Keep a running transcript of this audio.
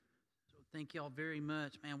Thank y'all very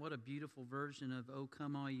much. Man, what a beautiful version of "Oh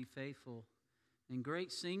Come All Ye Faithful." And great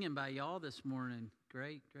singing by y'all this morning.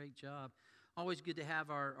 Great job. Always good to have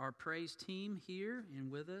our praise team here and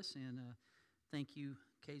with us. And thank you.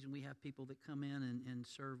 Occasionally we have people that come in and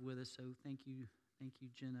serve with us. So thank you,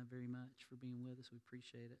 Jenna, very much for being with us. We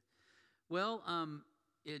appreciate it. Well,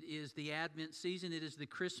 it is the Advent season. It is the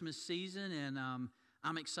Christmas season, and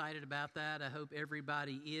I'm excited about that. I hope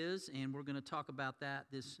everybody is, and we're going to talk about that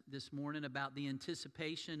this morning, about the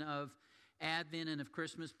anticipation of Advent and of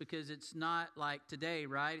Christmas, because it's not like today,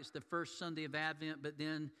 right? It's the first Sunday of Advent, but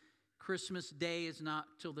then Christmas Day is not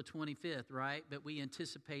till the 25th, right? But we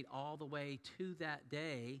anticipate all the way to that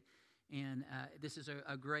day, and this is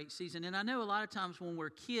a great season. And I know a lot of times when we're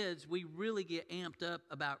kids, we really get amped up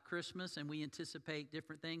about Christmas, and we anticipate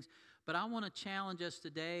different things. But I want to challenge us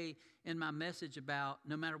today in my message about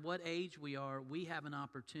no matter what age we are, we have an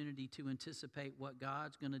opportunity to anticipate what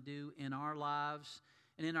God's going to do in our lives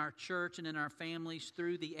and in our church and in our families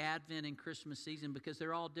through the Advent and Christmas season, because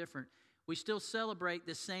they're all different. We still celebrate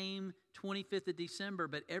the same 25th of December,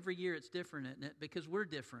 but every year it's different, isn't it? Because we're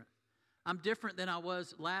different. I'm different than I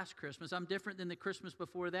was last Christmas. I'm different than the Christmas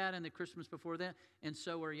before that and the Christmas before that, and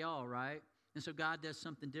so are y'all, right? And so God does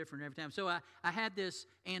something different every time. So I had this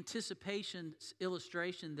anticipation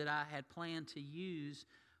illustration that I had planned to use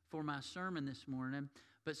for my sermon this morning,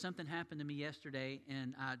 but something happened to me yesterday,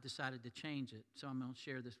 and I decided to change it. So I'm going to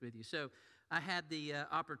share this with you. So I had the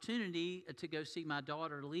opportunity to go see my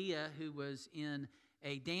daughter, Leah, who was in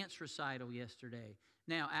a dance recital yesterday.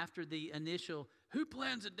 Now, after the initial, who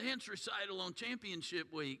plans a dance recital on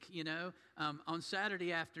championship week, on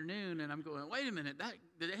Saturday afternoon, and I'm going, wait a minute,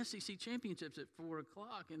 the SEC championship's at 4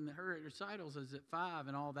 o'clock, and her recitals is at 5,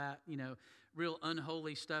 and all that, real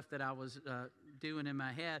unholy stuff that I was doing in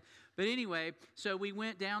my head. But anyway, so we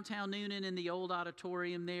went downtown Newnan in the old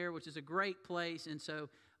auditorium there, which is a great place, and so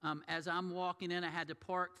as I'm walking in, I had to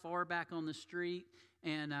park far back on the street,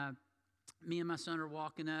 and me and my son are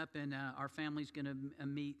walking up, and our family's going to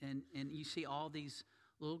meet, and you see all these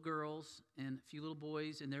little girls and a few little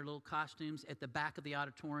boys in their little costumes at the back of the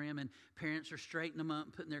auditorium, and parents are straightening them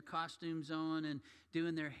up, putting their costumes on and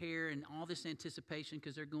doing their hair, and all this anticipation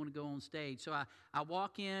because they're going to go on stage. So I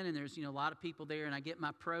walk in, and there's a lot of people there, and I get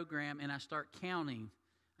my program, and I start counting.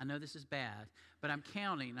 I know this is bad, but I'm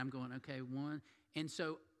counting. I'm going, okay, 1. And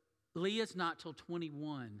so Leah's not till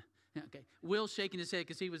 21. Okay, Will's shaking his head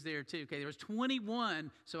because he was there too. Okay, there was 21,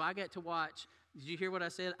 so I got to watch. Did you hear what I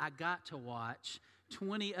said? I got to watch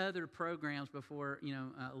 20 other programs before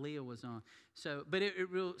Leah was on. So, but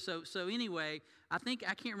so anyway, I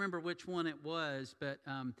can't remember which one it was, but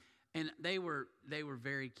and they were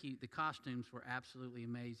very cute. The costumes were absolutely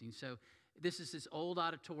amazing. So this is this old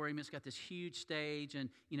auditorium. It's got this huge stage, and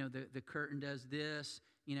the curtain does this,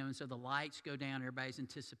 and so the lights go down. Everybody's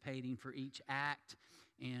anticipating for each act.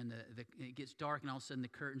 And it gets dark, and all of a sudden the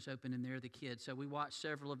curtains open, and they're the kids. So we watched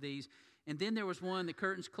several of these. And then there was one, the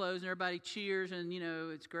curtains close, and everybody cheers, and,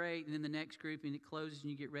 it's great. And then the next group, and it closes,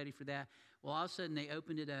 and you get ready for that. Well, all of a sudden they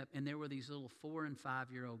opened it up, and there were these little 4- and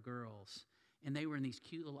 5-year-old girls. And they were in these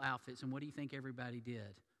cute little outfits. And what do you think everybody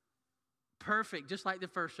did? Perfect. Just like the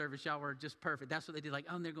first service, y'all were just perfect. That's what they did. Like,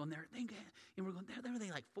 and they're going there. And we're going, were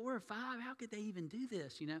they like 4 or 5? How could they even do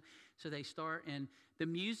this, So they start, and the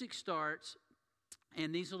music starts.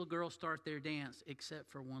 And these little girls start their dance, except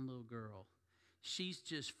for one little girl. She's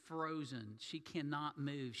just frozen. She cannot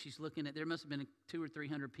move. She's looking at, there must have been 200 or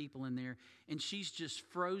 300 people in there, and she's just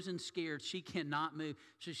frozen, scared. She cannot move.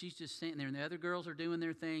 So she's just sitting there, and the other girls are doing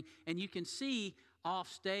their thing. And you can see off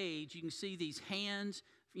stage, you can see these hands,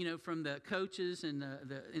 from the coaches, and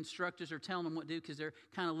the instructors are telling them what to do, because they're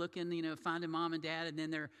kind of looking, finding mom and dad, and then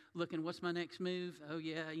they're looking, what's my next move? Oh,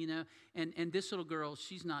 yeah, And this little girl,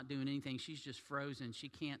 she's not doing anything. She's just frozen. She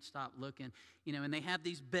can't stop looking, and they have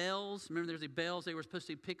these bells. Remember, there's the bells. They were supposed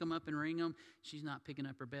to pick them up and ring them. She's not picking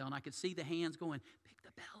up her bell. And I could see the hands going, pick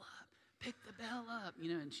the bell up. Pick the bell up,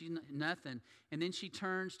 and she's nothing. And then she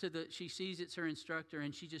turns she sees it's her instructor,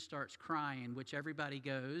 and she just starts crying, which everybody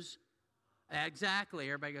goes, exactly.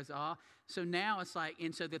 Everybody goes, oh. So now it's like,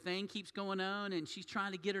 and so the thing keeps going on, and she's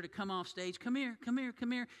trying to get her to come off stage. Come here.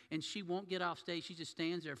 And she won't get off stage. She just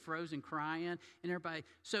stands there frozen crying, and everybody.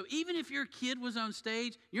 So even if your kid was on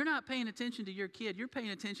stage, you're not paying attention to your kid. You're paying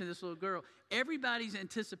attention to this little girl. Everybody's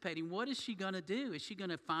anticipating, what is she going to do? Is she going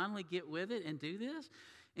to finally get with it and do this?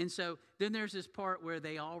 And so then there's this part where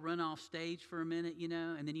they all run off stage for a minute, and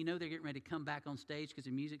then they're getting ready to come back on stage because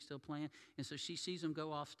the music's still playing. And so she sees them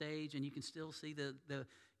go off stage, and you can still see the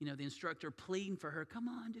the instructor pleading for her, come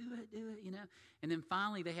on, do it, And then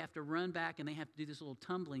finally they have to run back and they have to do this little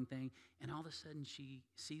tumbling thing. And all of a sudden she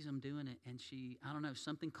sees them doing it and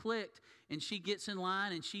something clicked. And she gets in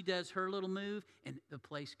line and she does her little move and the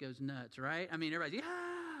place goes nuts, right? I mean, everybody's,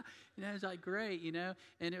 it's like great,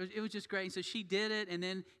 And it was just great. And so she did it. And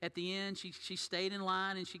then at the end, she stayed in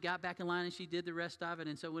line and she got back in line and she did the rest of it.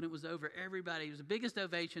 And so when it was over, it was the biggest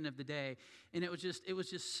ovation of the day. And it was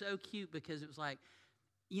just so cute because it was like,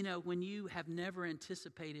 when you have never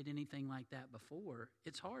anticipated anything like that before,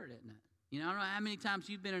 it's hard, isn't it? I don't know how many times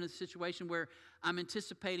you've been in a situation where I'm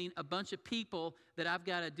anticipating a bunch of people that I've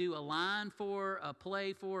got to do a line for, a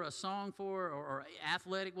play for, a song for, or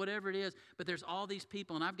athletic, whatever it is. But there's all these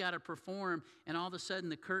people, and I've got to perform, and all of a sudden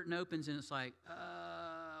the curtain opens, and it's like,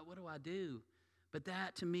 what do I do? But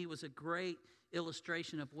that, to me, was a great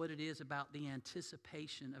illustration of what it is about the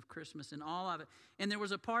anticipation of Christmas and all of it. And there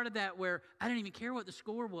was a part of that where I didn't even care what the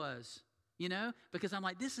score was, because I'm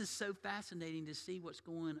like, this is so fascinating to see what's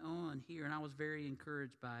going on here. And I was very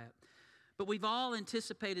encouraged by it. But we've all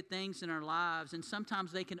anticipated things in our lives, and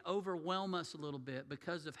sometimes they can overwhelm us a little bit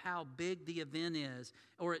because of how big the event is,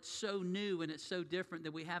 or it's so new and it's so different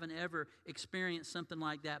that we haven't ever experienced something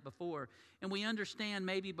like that before. And we understand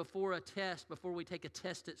maybe before we take a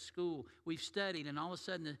test at school, we've studied, and all of a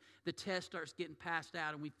sudden the test starts getting passed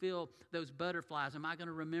out, and we feel those butterflies. Am I going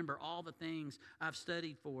to remember all the things I've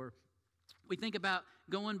studied for? We think about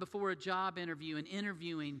going before a job interview and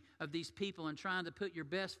interviewing of these people and trying to put your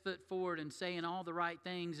best foot forward and saying all the right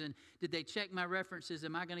things. And did they check my references?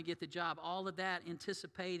 Am I going to get the job? All of that,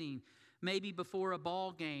 anticipating. Maybe before a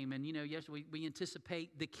ball game, and yes, we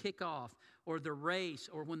anticipate the kickoff or the race,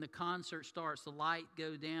 or when the concert starts, the light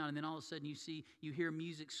go down, and then all of a sudden you hear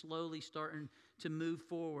music slowly starting to move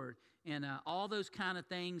forward, and all those kind of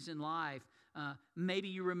things in life. Maybe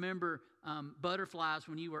you remember butterflies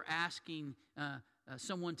when you were asking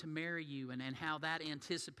someone to marry you, and how that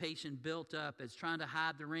anticipation built up as trying to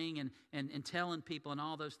hide the ring and telling people and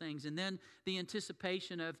all those things. And then the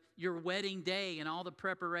anticipation of your wedding day and all the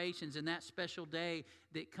preparations and that special day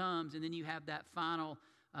that comes. And then you have that final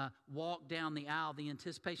walk down the aisle, the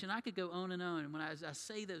anticipation. I could go on and on. And when I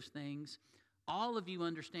say those things, all of you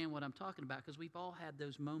understand what I'm talking about because we've all had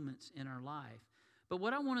those moments in our life. But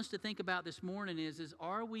what I want us to think about this morning is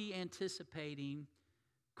are we anticipating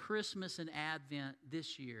Christmas and Advent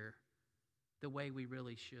this year the way we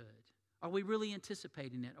really should? Are we really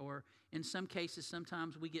anticipating it? Or in some cases,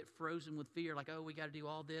 sometimes we get frozen with fear, like, we got to do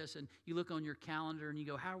all this. And you look on your calendar and you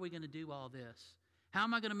go, how are we going to do all this? How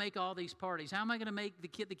am I going to make all these parties? How am I going to make the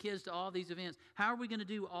kids to all these events? How are we going to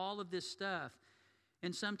do all of this stuff?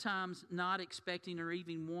 And sometimes not expecting or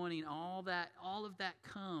even wanting all of that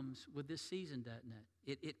comes with this season, doesn't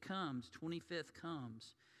it? It comes, 25th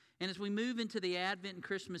comes. And as we move into the Advent and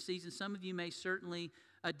Christmas season, some of you may certainly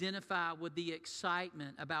identify with the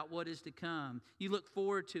excitement about what is to come. You look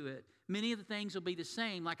forward to it. Many of the things will be the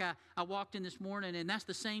same. Like I walked in this morning, and that's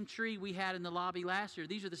the same tree we had in the lobby last year.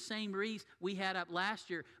 These are the same wreaths we had up last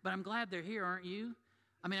year. But I'm glad they're here, aren't you?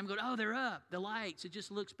 I mean, I'm going, they're up. The lights, it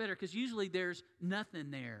just looks better. Because usually there's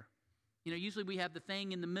nothing there. Usually we have the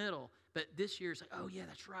thing in the middle. But this year it's like, yeah,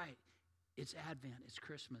 that's right. It's Advent. It's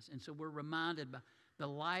Christmas. And so we're reminded by the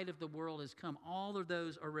light of the world has come. All of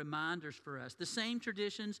those are reminders for us. The same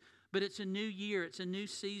traditions, but it's a new year. It's a new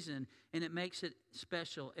season. And it makes it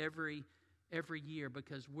special every year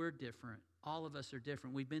because we're different. All of us are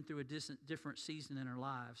different. We've been through a different season in our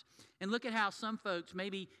lives. And look at how some folks,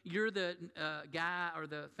 maybe you're the guy or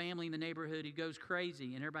the family in the neighborhood who goes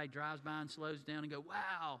crazy and everybody drives by and slows down and go,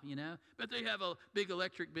 wow, but they have a big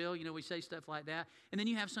electric bill. We say stuff like that. And then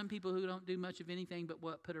you have some people who don't do much of anything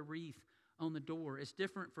but put a wreath on the door. It's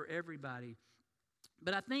different for everybody.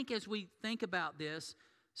 But I think as we think about this,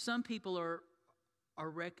 some people are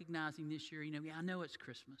recognizing this year, I know it's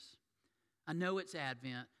Christmas. I know it's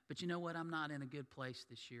Advent, but you know what? I'm not in a good place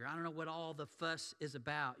this year. I don't know what all the fuss is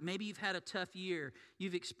about. Maybe you've had a tough year.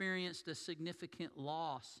 You've experienced a significant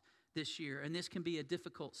loss this year, and this can be a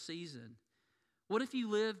difficult season. What if you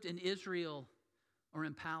lived in Israel or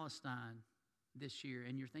in Palestine this year,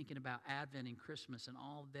 and you're thinking about Advent and Christmas and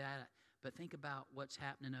all of that, but think about what's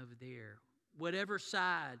happening over there. Whatever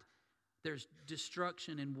side, there's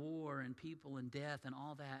destruction and war and people and death and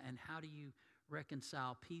all that, and how do you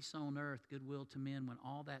reconcile peace on earth, goodwill to men when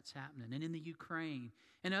all that's happening? And in the Ukraine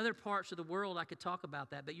and other parts of the world, I could talk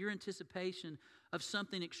about that, but your anticipation of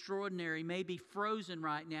something extraordinary may be frozen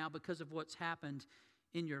right now because of what's happened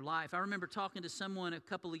in your life. I remember talking to someone a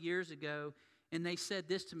couple of years ago, and they said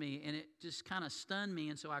this to me, and it just kind of stunned me,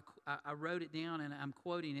 and so I wrote it down, and I'm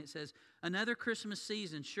quoting. It says, another Christmas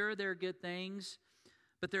season, sure, there are good things,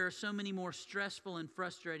 But there are so many more stressful and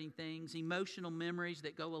frustrating things, emotional memories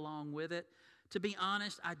that go along with it. To be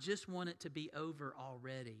honest, I just want it to be over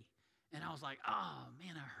already. And I was like, oh,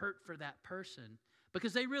 man, I hurt for that person.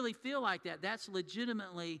 Because they really feel like that. That's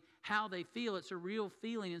legitimately how they feel. It's a real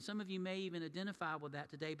feeling. And some of you may even identify with that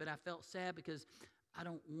today. But I felt sad because I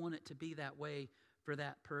don't want it to be that way for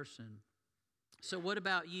that person. So what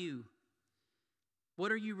about you?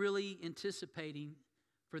 What are you really anticipating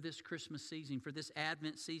for this Christmas season, for this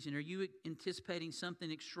Advent season? Are you anticipating something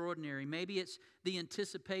extraordinary? Maybe it's the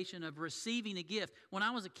anticipation of receiving a gift. When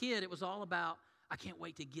I was a kid, it was all about, I can't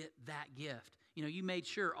wait to get that gift. You know, you made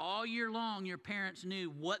sure all year long your parents knew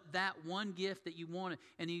what that one gift that you wanted.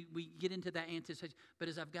 And we get into that anticipation. But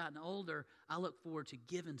as I've gotten older, I look forward to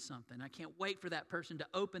giving something. I can't wait for that person to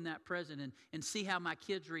open that present and see how my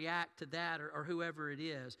kids react to that or whoever it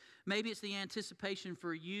is. Maybe it's the anticipation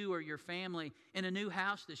for you or your family in a new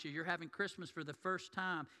house this year. You're having Christmas for the first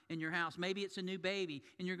time in your house. Maybe it's a new baby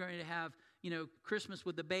and you're going to have Christmas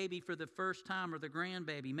with the baby for the first time or the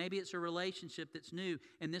grandbaby. Maybe it's a relationship that's new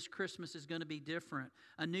and this Christmas is going to be different.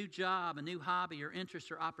 A new job, a new hobby or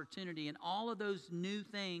interest or opportunity. And all of those new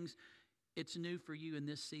things, it's new for you in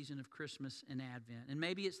this season of Christmas and Advent. And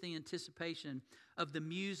maybe it's the anticipation of the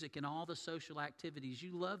music and all the social activities.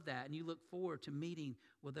 You love that and you look forward to meeting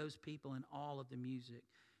with those people and all of the music.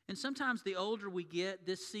 And sometimes the older we get,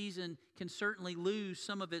 this season can certainly lose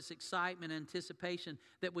some of its excitement and anticipation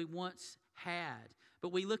that we once had.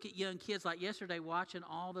 But we look at young kids like yesterday watching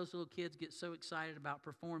all those little kids get so excited about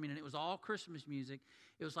performing, and it was all Christmas music.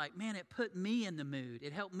 It was like, man, it put me in the mood.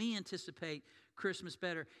 It helped me anticipate Christmas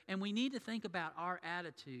better. And we need to think about our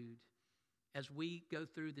attitude as we go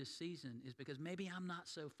through this season is because maybe I'm not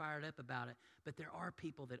so fired up about it, but there are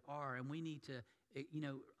people that are, and we need to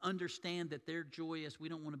understand that they're joyous. We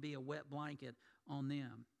don't want to be a wet blanket on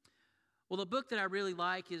them. Well, the book that I really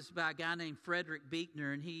like is by a guy named Frederick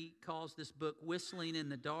Buechner, and he calls this book Whistling in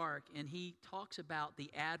the Dark, and he talks about the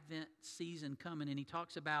Advent season coming, and he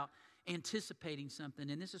talks about anticipating something,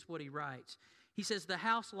 and this is what he writes. He says, the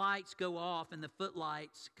house lights go off and the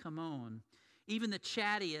footlights come on. Even the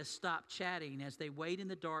chattiest stop chatting as they wait in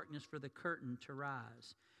the darkness for the curtain to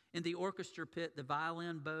rise. In the orchestra pit, the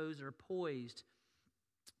violin bows are poised.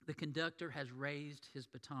 The conductor has raised his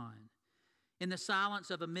baton. In the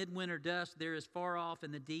silence of a midwinter dusk, there is far off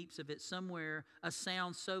in the deeps of it somewhere a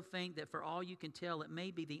sound so faint that for all you can tell, it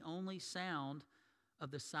may be the only sound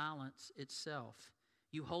of the silence itself.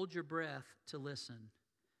 You hold your breath to listen.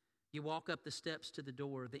 You walk up the steps to the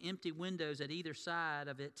door. The empty windows at either side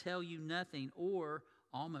of it tell you nothing or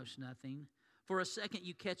almost nothing. For a second,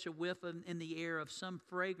 you catch a whiff in the air of some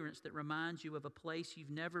fragrance that reminds you of a place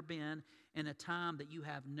you've never been and a time that you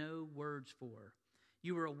have no words for.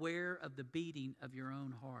 You are aware of the beating of your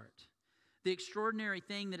own heart. The extraordinary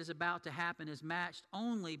thing that is about to happen is matched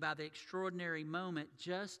only by the extraordinary moment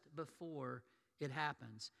just before it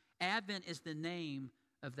happens. Advent is the name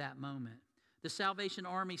of that moment. The Salvation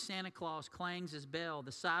Army Santa Claus clangs his bell.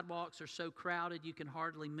 The sidewalks are so crowded you can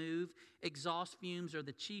hardly move. Exhaust fumes are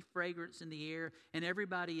the chief fragrance in the air, and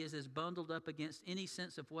everybody is as bundled up against any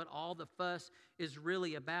sense of what all the fuss is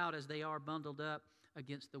really about as they are bundled up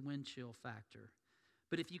against the wind chill factor.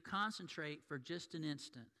 But if you concentrate for just an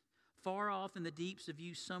instant, far off in the deeps of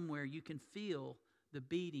you somewhere, you can feel the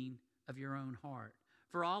beating of your own heart.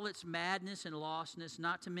 For all its madness and lostness,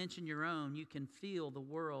 not to mention your own, you can feel the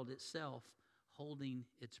world itself holding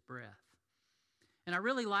its breath. And I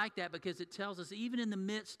really like that because it tells us even in the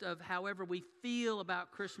midst of however we feel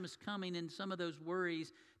about Christmas coming and some of those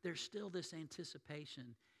worries, there's still this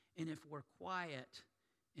anticipation. And if we're quiet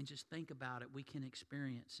and just think about it, we can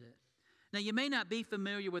experience it. Now, you may not be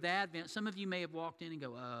familiar with Advent. Some of you may have walked in and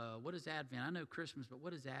go, what is Advent? I know Christmas, but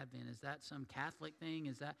what is Advent? Is that some Catholic thing?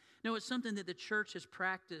 No, it's something that the church has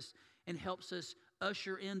practiced and helps us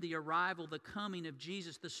usher in the arrival, the coming of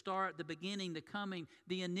Jesus, the start, the beginning, the coming,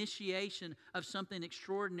 the initiation of something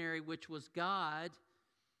extraordinary, which was God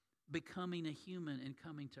becoming a human and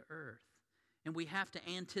coming to earth. And we have to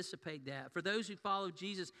anticipate that. For those who follow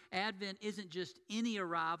Jesus, Advent isn't just any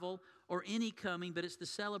arrival or any coming, but it's the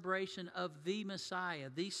celebration of the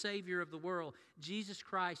Messiah, the Savior of the world, Jesus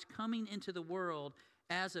Christ coming into the world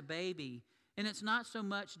as a baby. And it's not so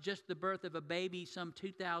much just the birth of a baby some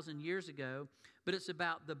 2,000 years ago, but it's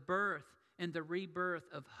about the birth and the rebirth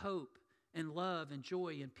of hope and love and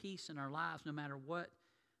joy and peace in our lives, no matter what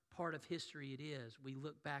part of history it is. We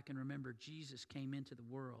look back and remember Jesus came into the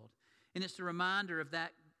world. And it's the reminder of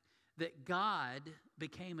that God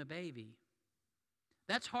became a baby.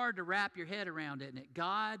 That's hard to wrap your head around, isn't it?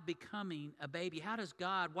 God becoming a baby.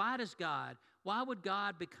 Why would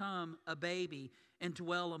God become a baby? and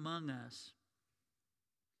dwell among us.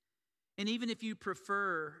 And even if you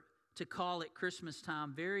prefer to call it Christmas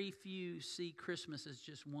time, very few see Christmas as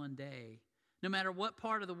just one day. No matter what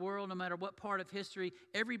part of the world, no matter what part of history,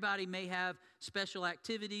 everybody may have special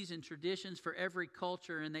activities and traditions for every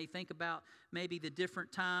culture, and they think about maybe the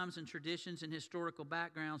different times and traditions and historical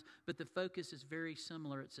backgrounds, but the focus is very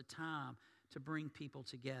similar. It's a time to bring people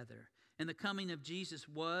together. And the coming of Jesus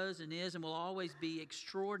was and is and will always be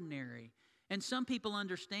extraordinary. And some people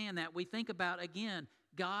understand that. We think about, again,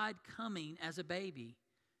 God coming as a baby.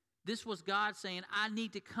 This was God saying, I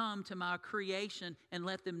need to come to my creation and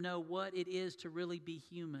let them know what it is to really be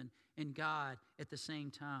human and God at the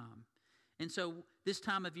same time. And so this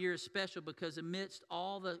time of year is special because amidst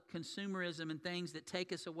all the consumerism and things that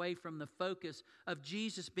take us away from the focus of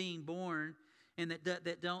Jesus being born and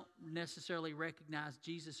that don't necessarily recognize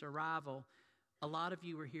Jesus' arrival, a lot of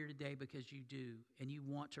you are here today because you do, and you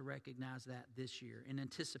want to recognize that this year and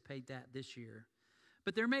anticipate that this year.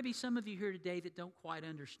 But there may be some of you here today that don't quite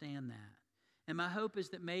understand that. And my hope is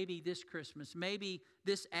that maybe this Christmas, maybe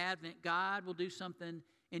this Advent, God will do something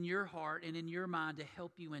in your heart and in your mind to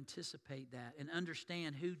help you anticipate that and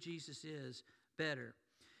understand who Jesus is better.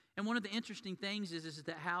 And one of the interesting things is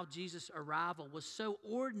that how Jesus' arrival was so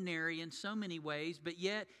ordinary in so many ways, but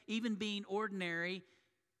yet even being ordinary,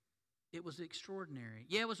 it was extraordinary.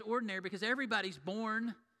 Yeah, it was ordinary because everybody's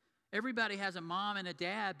born. Everybody has a mom and a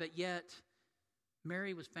dad, but yet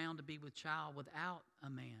Mary was found to be with child without a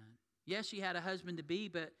man. Yes, she had a husband-to-be,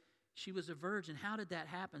 but she was a virgin. How did that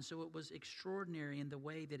happen? So it was extraordinary in the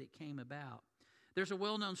way that it came about. There's a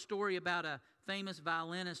well-known story about a famous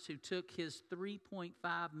violinist who took his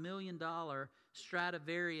 $3.5 million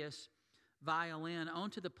Stradivarius violin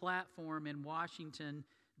onto the platform in Washington,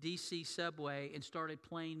 D.C. subway and started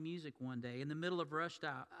playing music one day in the middle of rush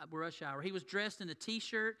hour. He was dressed in a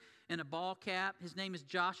T-shirt and a ball cap. His name is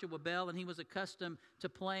Joshua Bell, and he was accustomed to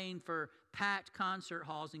playing for packed concert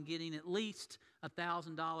halls and getting at least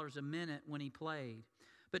 $1,000 a minute when he played.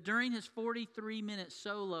 But during his 43-minute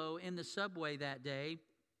solo in the subway that day,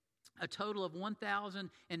 a total of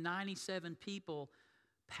 1,097 people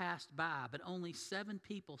passed by, but only 7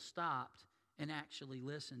 people stopped and actually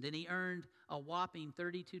listened. And he earned a whopping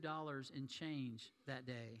 $32 in change that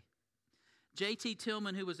day. J.T.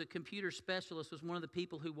 Tillman, who was a computer specialist, was one of the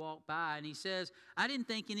people who walked by. And he says, I didn't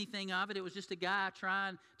think anything of it. It was just a guy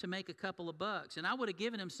trying to make a couple of bucks. And I would have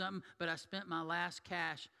given him something, but I spent my last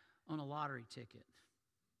cash on a lottery ticket.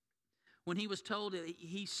 When he was told that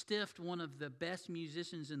he stiffed one of the best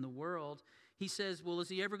musicians in the world, he says, well, is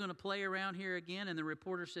he ever going to play around here again? And the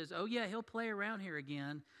reporter says, oh, yeah, he'll play around here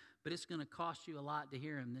again, but it's going to cost you a lot to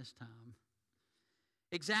hear him this time.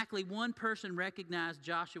 Exactly one person recognized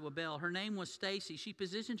Joshua Bell. Her name was Stacy. She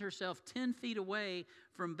positioned herself 10 feet away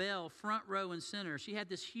from Bell, front row and center. She had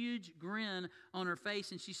this huge grin on her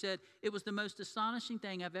face, and she said, it was the most astonishing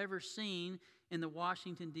thing I've ever seen in the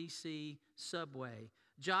Washington, D.C. subway.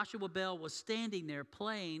 Joshua Bell was standing there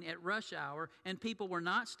playing at rush hour, and people were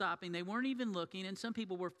not stopping. They weren't even looking, and some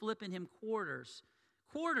people were flipping him quarters.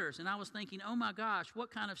 And I was thinking, oh my gosh,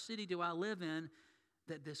 what kind of city do I live in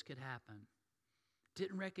that this could happen?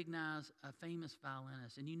 Didn't recognize a famous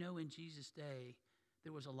violinist. And you know, in Jesus' day,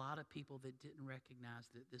 there was a lot of people that didn't recognize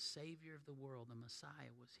that the Savior of the world, the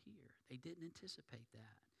Messiah, was here. They didn't anticipate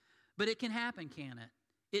that. But it can happen, can it?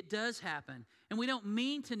 It does happen. And we don't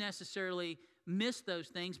mean to necessarily miss those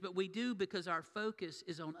things, but we do because our focus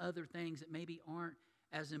is on other things that maybe aren't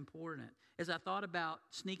as important. As I thought about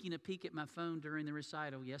sneaking a peek at my phone during the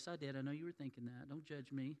recital, yes, I did. I know you were thinking that. Don't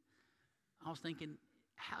judge me. I was thinking,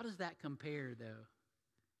 how does that compare, though?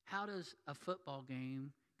 How does a football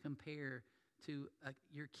game compare to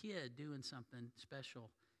your kid doing something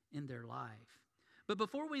special in their life? But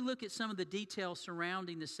before we look at some of the details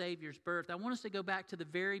surrounding the Savior's birth, I want us to go back to the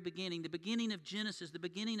very beginning, the beginning of Genesis, the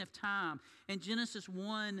beginning of time. And Genesis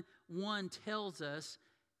 1:1 tells us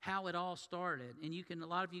how it all started. And a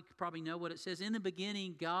lot of you probably know what it says. In the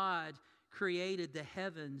beginning, God created the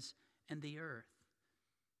heavens and the earth.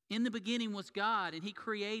 In the beginning was God, and He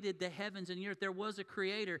created the heavens and the earth. There was a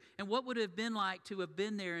creator. And what would it have been like to have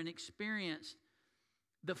been there and experienced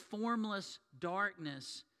the formless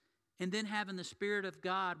darkness, and then having the Spirit of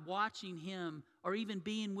God watching Him, or even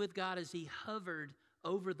being with God as He hovered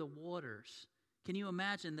over the waters? Can you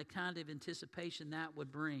imagine the kind of anticipation that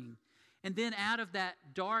would bring? And then out of that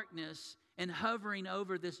darkness and hovering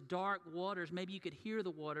over this dark waters, maybe you could hear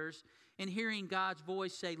the waters, and hearing God's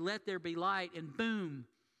voice say, let there be light, and boom,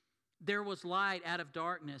 there was light out of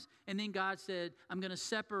darkness. And then God said, I'm going to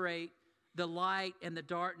separate the light and the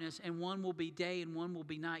darkness, and one will be day and one will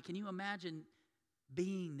be night. Can you imagine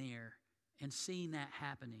being there and seeing that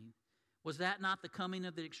happening. Was that not the coming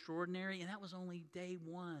of the extraordinary? And that was only day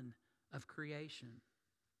one of creation.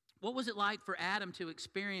 What was it like for Adam to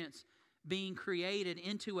experience being created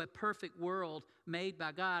into a perfect world made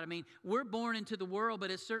by God? I mean, we're born into the world,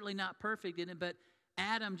 but it's certainly not perfect in it. But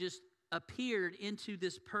Adam just appeared into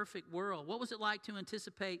this perfect world. What was it like to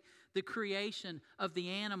anticipate the creation of the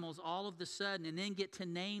animals all of the sudden and then get to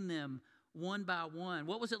name them one by one?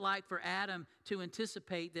 What was it like for Adam to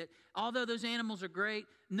anticipate that although those animals are great,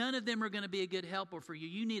 none of them are going to be a good helper for you.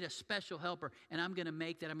 You need a special helper, and I'm going to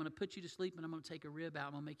make that. I'm going to put you to sleep, and I'm going to take a rib out.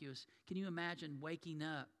 I'm going to make you Can you imagine waking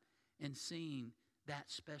up and seeing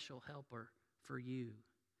that special helper for you?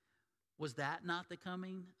 Was that not the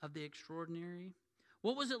coming of the extraordinary?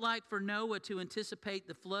 What was it like for Noah to anticipate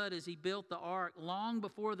the flood as he built the ark long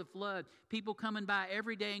before the flood? People coming by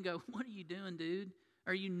every day and go, "What are you doing, dude?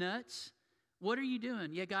 Are you nuts? What are you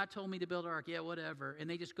doing?" "Yeah, God told me to build an ark." "Yeah, whatever." And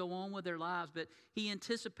they just go on with their lives. But he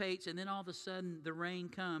anticipates, and then all of a sudden the rain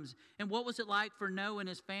comes. And what was it like for Noah and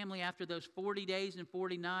his family after those 40 days and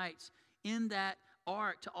 40 nights in that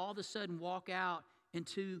ark to all of a sudden walk out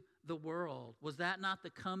into the world? Was that not the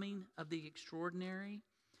coming of the extraordinary?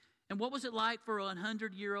 And what was it like for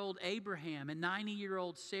 100-year-old Abraham and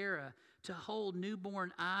 90-year-old Sarah to hold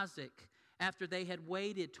newborn Isaac after they had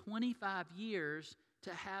waited 25 years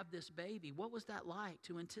to have this baby? What was that like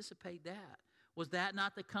to anticipate that? Was that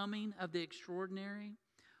not the coming of the extraordinary?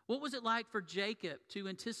 What was it like for Jacob to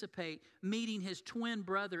anticipate meeting his twin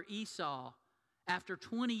brother Esau after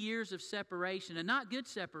 20 years of separation, and not good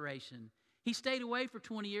separation? He stayed away for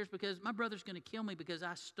 20 years because my brother's going to kill me because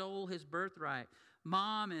I stole his birthright.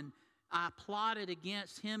 Mom and I plotted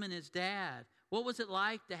against him and his dad. What was it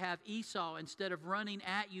like to have Esau, instead of running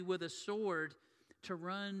at you with a sword, to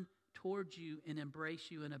run towards you and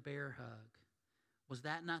embrace you in a bear hug? Was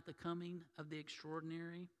that not the coming of the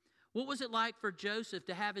extraordinary? What was it like for Joseph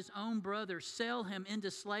to have his own brothers sell him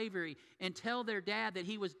into slavery and tell their dad that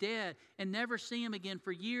he was dead and never see him again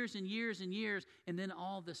for years and years and years, and then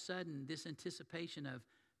all of a sudden this anticipation of,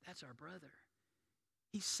 that's our brother.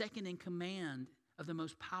 He's second in command of the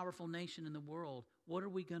most powerful nation in the world. What are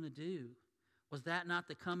we going to do? Was that not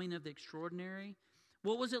the coming of the extraordinary?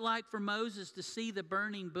 What was it like for Moses to see the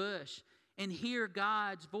burning bush and hear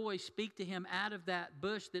God's voice speak to him out of that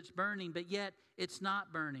bush that's burning, but yet it's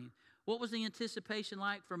not burning? What was the anticipation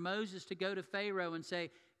like for Moses to go to Pharaoh and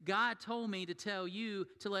say, "God told me to tell you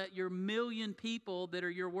to let your 1,000,000 people that are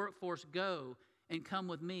your workforce go and come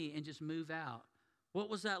with me and just move out"? What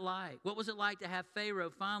was that like? What was it like to have Pharaoh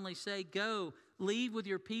finally say, "Go, leave with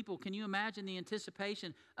your people"? Can you imagine the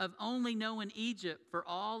anticipation of only knowing Egypt for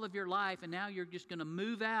all of your life, and now you're just going to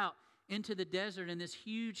move out into the desert in this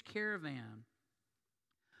huge caravan?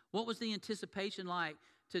 What was the anticipation like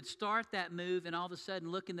to start that move and all of a sudden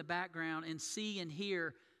look in the background and see and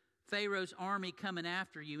hear Pharaoh's army coming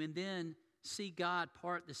after you, and then see God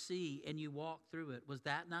part the sea and you walk through it? Was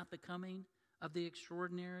that not the coming of the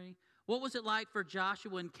extraordinary? What was it like for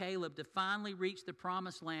Joshua and Caleb to finally reach the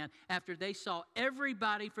promised land after they saw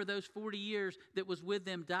everybody for those 40 years that was with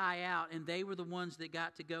them die out, and they were the ones that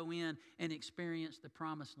got to go in and experience the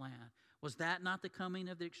promised land? Was that not the coming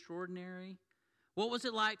of the extraordinary? What was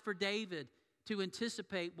it like for David to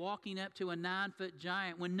anticipate walking up to a 9-foot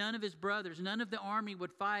giant when none of his brothers, none of the army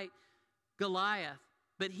would fight Goliath,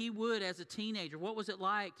 but he would as a teenager? What was it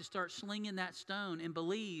like to start slinging that stone and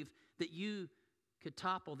believe that you could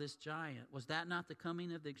topple this giant? Was that not the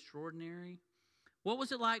coming of the extraordinary? What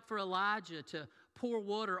was it like for Elijah to pour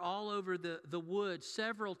water all over the wood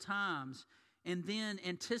several times and then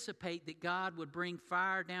anticipate that God would bring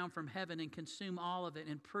fire down from heaven and consume all of it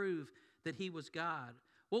and prove that he was God?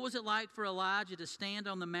 What was it like for Elijah to stand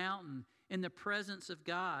on the mountain in the presence of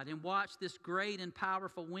God and watch this great and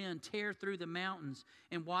powerful wind tear through the mountains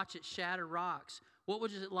and watch it shatter rocks? What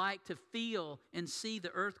was it like to feel and see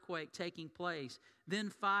the earthquake taking place, then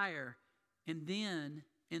fire, and then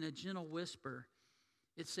in a gentle whisper,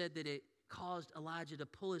 it said that it caused Elijah to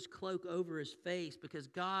pull his cloak over his face because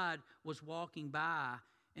God was walking by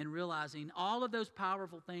and realizing all of those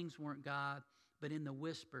powerful things weren't God, but in the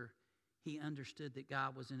whisper, he understood that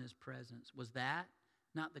God was in his presence. Was that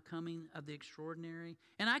not the coming of the extraordinary?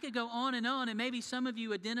 And I could go on, and maybe some of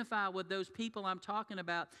you identify with those people I'm talking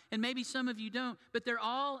about, and maybe some of you don't, but they're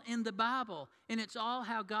all in the Bible, and it's all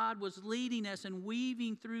how God was leading us and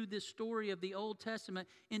weaving through this story of the Old Testament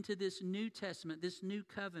into this New Testament, this new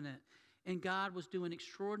covenant, and God was doing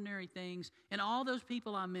extraordinary things, and all those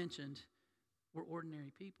people I mentioned were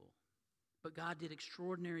ordinary people, but God did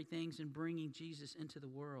extraordinary things in bringing Jesus into the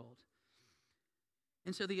world.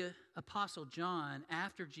 And so the Apostle John,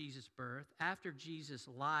 after Jesus' birth, after Jesus'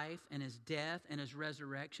 life and his death and his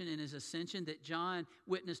resurrection and his ascension, that John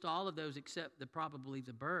witnessed all of those except probably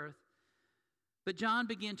the birth. But John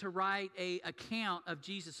began to write an account of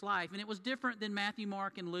Jesus' life. And it was different than Matthew,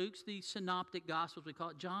 Mark, and Luke's, the synoptic gospels we call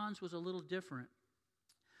it. John's was a little different.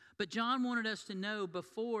 But John wanted us to know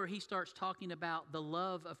before he starts talking about the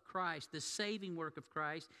love of Christ, the saving work of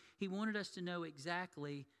Christ, he wanted us to know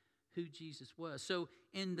exactly who Jesus was. So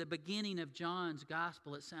in the beginning of John's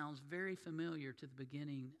gospel, it sounds very familiar to the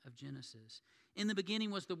beginning of Genesis. In the beginning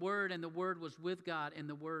was the Word, and the Word was with God, and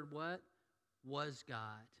the Word what? Was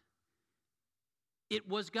God. It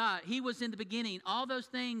was God. He was in the beginning. All those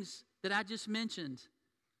things that I just mentioned,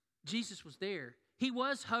 Jesus was there. He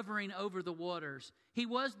was hovering over the waters. He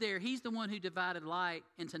was there. He's the one who divided light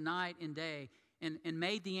into night and day. And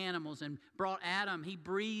made the animals and brought Adam. He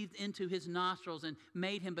breathed into his nostrils and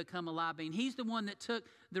made him become a live being. He's the one that took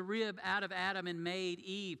the rib out of Adam and made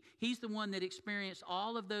Eve. He's the one that experienced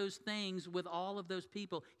all of those things with all of those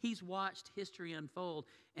people. He's watched history unfold.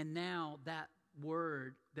 And now that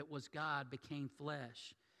Word that was God became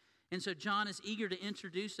flesh. And so John is eager to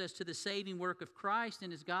introduce us to the saving work of Christ in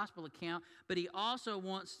his gospel account, but he also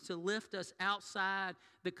wants to lift us outside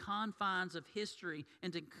the confines of history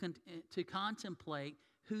and to contemplate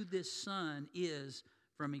who this Son is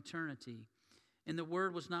from eternity. And the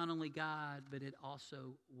Word was not only God, but it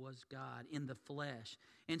also was God in the flesh.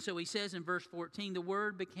 And so he says in verse 14, the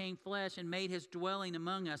Word became flesh and made his dwelling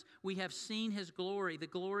among us. We have seen his glory, the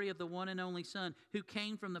glory of the one and only Son, who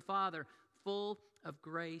came from the Father, full of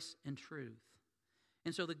grace and truth.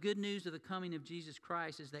 And so the good news of the coming of Jesus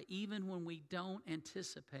Christ is that even when we don't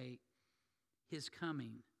anticipate his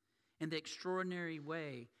coming in the extraordinary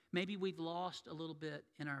way, maybe we've lost a little bit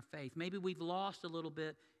in our faith, maybe we've lost a little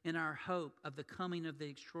bit in our hope of the coming of the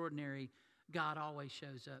extraordinary, God always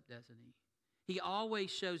shows up, doesn't he? He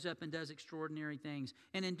always shows up and does extraordinary things.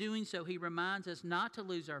 And in doing so, he reminds us not to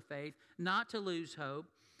lose our faith, not to lose hope,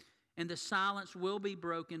 and the silence will be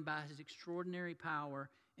broken by his extraordinary power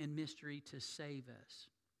and mystery to save us.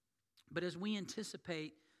 But as we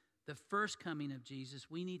anticipate the first coming of Jesus,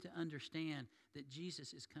 we need to understand that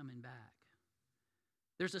Jesus is coming back.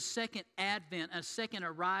 There's a second advent, a second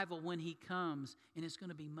arrival when he comes, and it's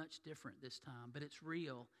going to be much different this time, but it's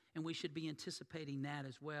real, and we should be anticipating that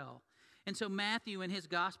as well. And so Matthew in his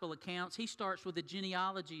gospel accounts, he starts with the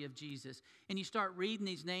genealogy of Jesus. And you start reading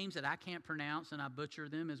these names that I can't pronounce, and I butcher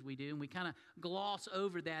them as we do. And we kind of gloss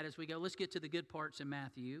over that as we go. Let's get to the good parts in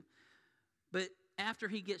Matthew. But after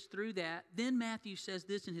he gets through that, then Matthew says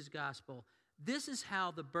this in his gospel. This is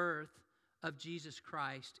how the birth of Jesus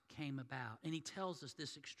Christ came about. And he tells us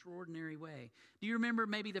this extraordinary way. Do you remember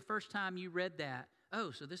maybe the first time you read that?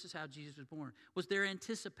 Oh, so this is how Jesus was born. Was there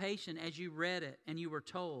anticipation as you read it and you were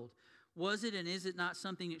told? Was it and is it not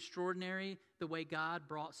something extraordinary, the way God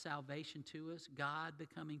brought salvation to us, God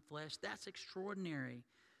becoming flesh? That's extraordinary.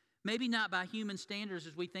 Maybe not by human standards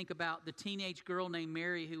as we think about the teenage girl named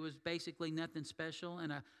Mary who was basically nothing special,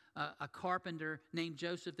 and a carpenter named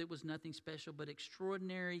Joseph that was nothing special, but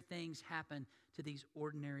extraordinary things happen to these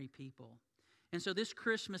ordinary people. And so this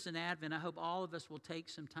Christmas and Advent, I hope all of us will take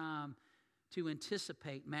some time to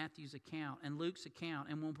anticipate Matthew's account and Luke's account,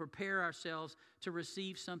 and we'll prepare ourselves to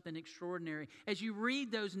receive something extraordinary. As you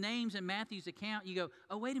read those names in Matthew's account, you go,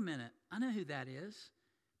 oh, wait a minute, I know who that is.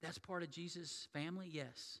 That's part of Jesus' family?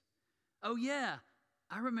 Yes. Oh, yeah,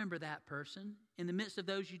 I remember that person. In the midst of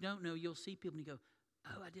those you don't know, you'll see people and you go,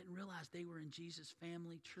 oh, I didn't realize they were in Jesus'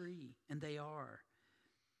 family tree, and they are.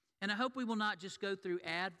 And I hope we will not just go through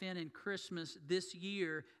Advent and Christmas this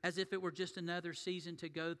year as if it were just another season to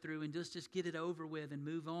go through and just get it over with and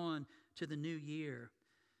move on to the new year.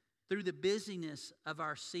 Through the busyness of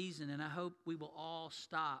our season, and I hope we will all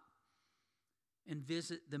stop and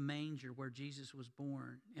visit the manger where Jesus was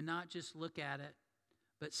born and not just look at it,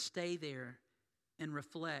 but stay there and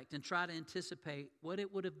reflect and try to anticipate what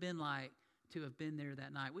it would have been like to have been there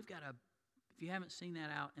that night. We've got if you haven't seen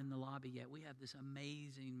that out in the lobby yet, we have this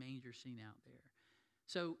amazing manger scene out there.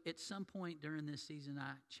 So at some point during this season,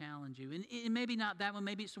 I challenge you, and maybe not that one,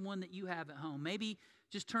 maybe it's the one that you have at home. Maybe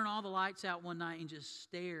just turn all the lights out one night and just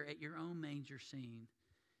stare at your own manger scene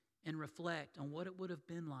and reflect on what it would have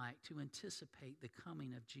been like to anticipate the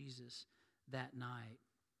coming of Jesus that night.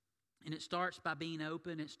 And it starts by being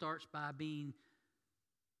open. It starts by being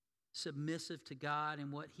submissive to God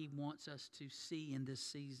and what he wants us to see in this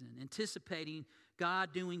season. Anticipating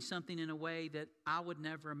God doing something in a way that I would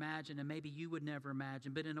never imagine, and maybe you would never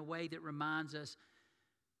imagine, but in a way that reminds us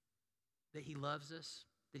that he loves us,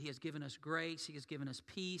 that He has given us grace, He has given us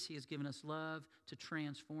peace, He has given us love to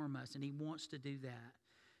transform us, and He wants to do that.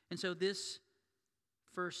 And so this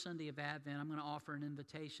first Sunday of Advent, I'm going to offer an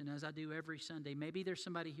invitation, as I do every Sunday. Maybe there's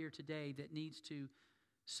somebody here today that needs to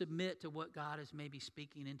submit to what God is maybe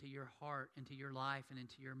speaking into your heart, into your life, and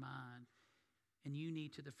into your mind. And you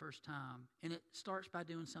need to the first time. And it starts by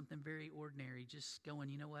doing something very ordinary, just going,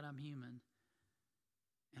 you know what, I'm human,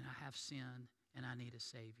 and I have sin, and I need a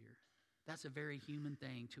Savior. That's a very human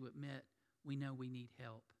thing to admit we know we need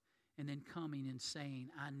help. And then coming and saying,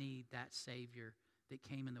 I need that Savior that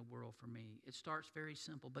came in the world for me. It starts very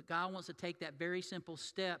simple, but God wants to take that very simple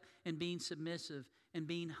step in being submissive and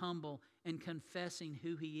being humble and confessing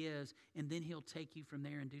who He is, and then He'll take you from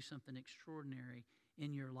there and do something extraordinary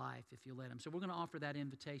in your life if you let Him. So we're going to offer that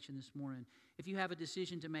invitation this morning. If you have a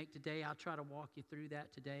decision to make today, I'll try to walk you through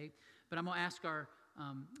that today, but I'm going to ask our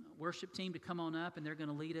worship team to come on up, and they're going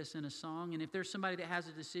to lead us in a song. And if there's somebody that has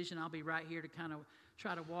a decision, I'll be right here to kind of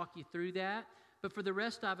try to walk you through that. But for the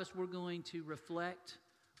rest of us, we're going to reflect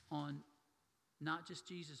on not just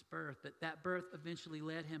Jesus' birth, but that birth eventually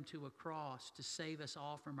led Him to a cross to save us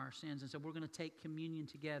all from our sins. And so we're going to take communion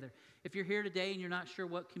together. If you're here today and you're not sure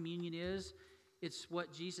what communion is, it's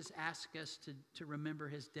what Jesus asked us to remember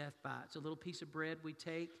His death by. It's a little piece of bread we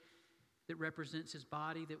take that represents His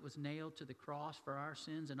body that was nailed to the cross for our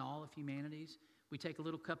sins and all of humanity's. We take a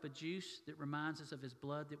little cup of juice that reminds us of His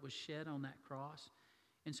blood that was shed on that cross.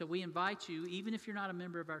 And so we invite you, even if you're not a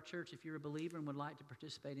member of our church, if you're a believer and would like to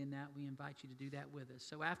participate in that, we invite you to do that with us.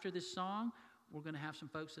 So after this song, we're going to have some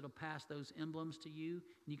folks that will pass those emblems to you.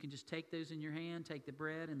 And you can just take those in your hand, take the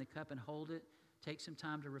bread and the cup and hold it. Take some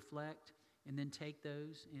time to reflect, and then take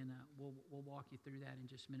those, and we'll walk you through that in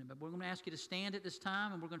just a minute. But we're going to ask you to stand at this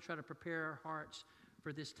time, and we're going to try to prepare our hearts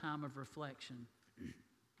for this time of reflection.